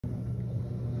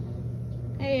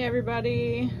Hey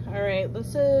everybody. Alright,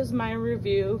 this is my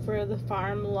review for the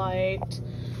Farm Light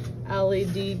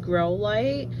LED grow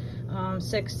light.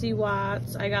 60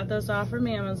 watts. I got this off from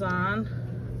Amazon.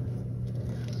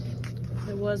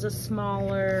 It was a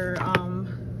smaller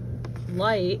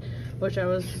light, which I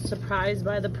was surprised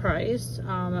by the price. It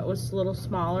was a little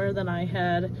smaller than I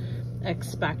had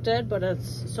expected, but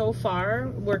it's so far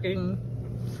working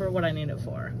for what I need it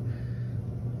for.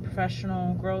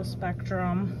 Professional grow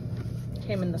spectrum.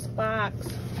 Came in this box.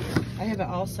 I have it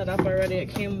all set up already. It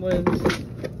came with,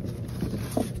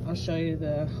 I'll show you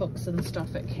the hooks and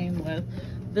stuff it came with.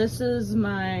 This is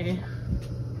my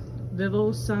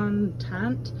Vivo Sun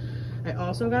tent. I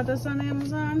also got this on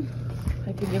Amazon.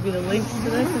 I can give you the links to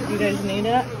this if you guys need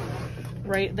it.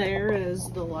 Right there is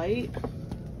the light.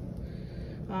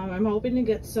 I'm hoping to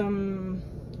get some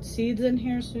seeds in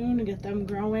here soon to get them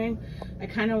growing. I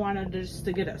kind of wanted just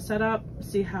to get it set up,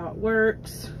 see how it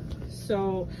works.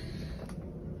 So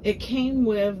it came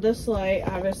with this light,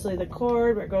 obviously the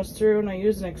cord where it goes through, and I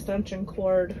used an extension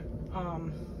cord.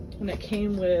 And it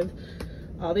came with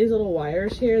all these little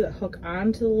wires here that hook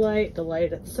onto the light. The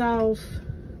light itself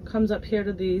comes up here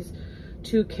to these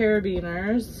two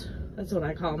carabiners. That's what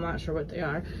I call them, not sure what they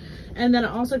are. And then it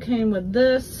also came with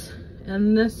this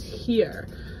and this here.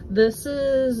 This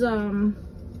is kind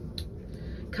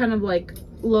of like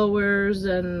lowers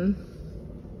and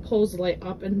pulls the light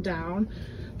up and down.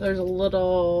 There's a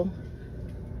little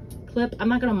clip. I'm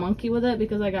not gonna monkey with it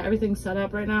because I got everything set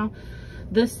up right now.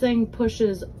 This thing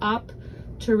pushes up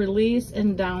to release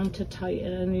and down to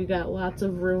tighten, and you got lots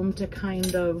of room to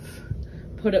kind of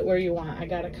put it where you want. I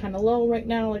got it kind of low right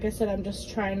now. Like I said, I'm just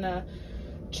trying to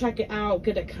check it out,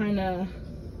 get it kind of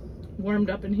warmed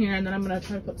up in here, and then I'm gonna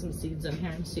try to put some seeds in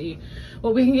here and see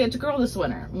what we can get to grow this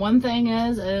winter. One thing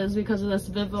is because of this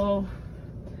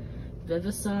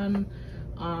Vivasun,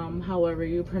 however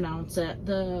you pronounce it,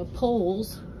 the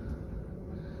poles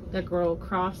that grow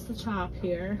across the top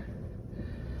here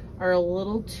are a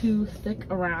little too thick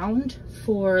around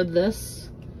for this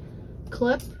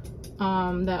clip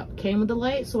that came with the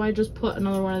light, so I just put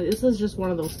another one of these. This is just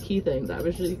one of those key things.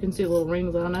 Obviously you can see little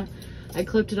rings on it. I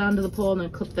clipped it onto the pole and then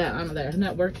clipped that onto there, and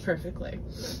that worked perfectly.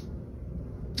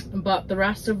 But the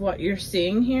rest of what you're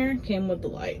seeing here came with the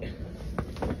light.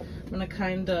 I'm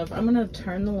gonna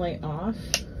turn the light off.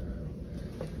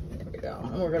 There we go.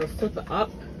 And we're gonna flip it up,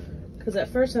 because at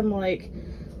first I'm like,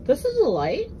 this is a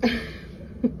light?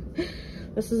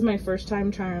 This is my first time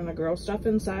trying to grow stuff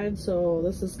inside, so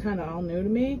this is kind of all new to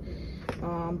me.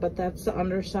 But that's the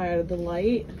underside of the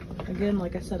light. Again,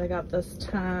 like I said, I got this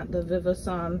tent, the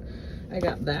Vivasun. I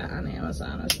got that on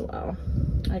Amazon as well.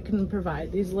 I can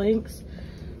provide these links.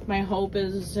 My hope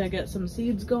is to get some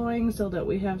seeds going so that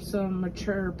we have some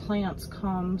mature plants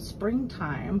come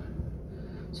springtime,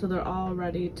 so they're all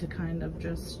ready to kind of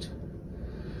just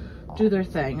do their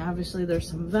thing. Obviously there's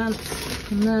some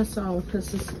vents in this. Oh,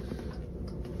 this is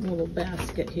a little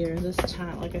basket here. This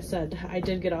tent, like I said, I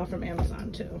did get off from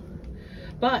Amazon too.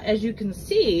 But as you can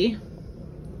see,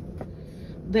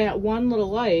 that one little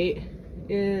light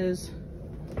is,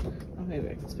 oh, maybe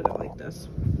I can spit it like this.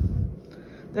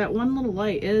 That one little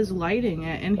light is lighting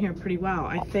it in here pretty well.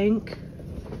 I think,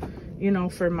 you know,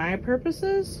 for my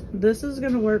purposes, this is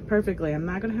gonna work perfectly. I'm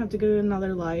not gonna have to get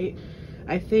another light.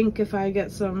 I think if I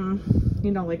get some,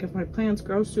 you know, like if my plants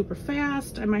grow super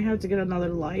fast, I might have to get another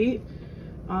light,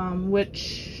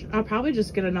 which I'll probably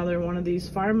just get another one of these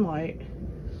Farm Light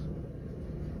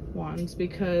ones,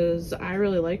 because I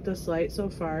really like this light so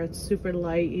far. It's super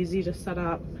light, easy to set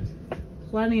up,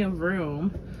 plenty of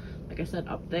room, like I said,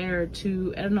 up there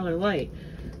to add another light,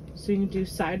 so you can do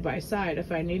side by side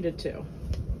if I needed to.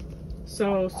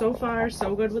 So far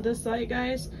so good with this light,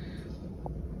 guys.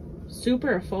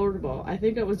 Super affordable. I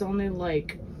think it was only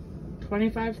like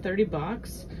 25-30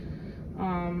 bucks.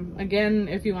 Again,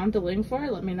 if you want the link for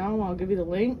it, let me know. I'll give you the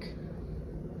link.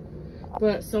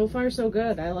 But so far so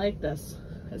good. I like this.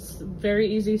 It's very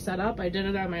easy setup. I did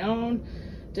it on my own,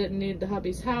 didn't need the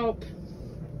hubby's help.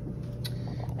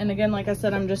 And again, like I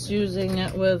said, I'm just using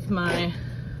it with my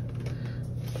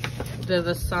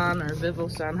Vivasun or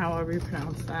Vivosun, however you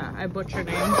pronounce that. I butchered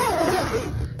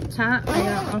names. Tent I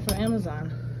got off of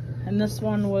Amazon. And this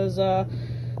one was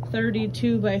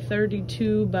 32 by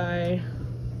 32 by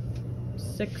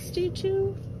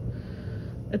 62.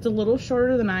 It's a little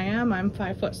shorter than I am. I'm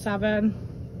 5'7".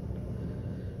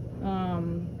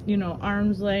 You know,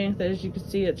 arm's length. As you can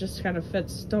see, it just kind of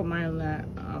fits. Don't mind that.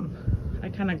 I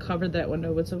kind of covered that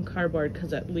window with some cardboard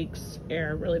because it leaks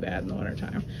air really bad in the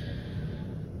wintertime.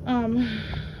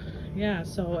 Yeah,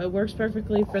 so it works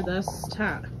perfectly for this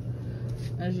tent.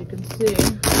 As you can see,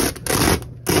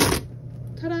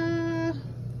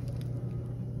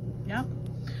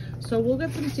 So we'll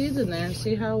get some seeds in there and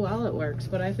see how well it works.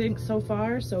 But I think so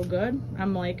far, so good.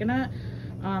 I'm liking it.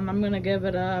 I'm gonna give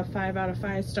it a 5 out of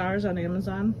 5 stars on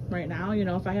Amazon right now. You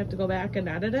know, if I have to go back and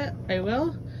edit it, I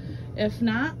will. If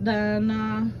not,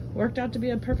 then worked out to be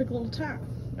a perfect little tech,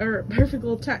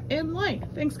 and light.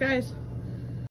 Thanks, guys.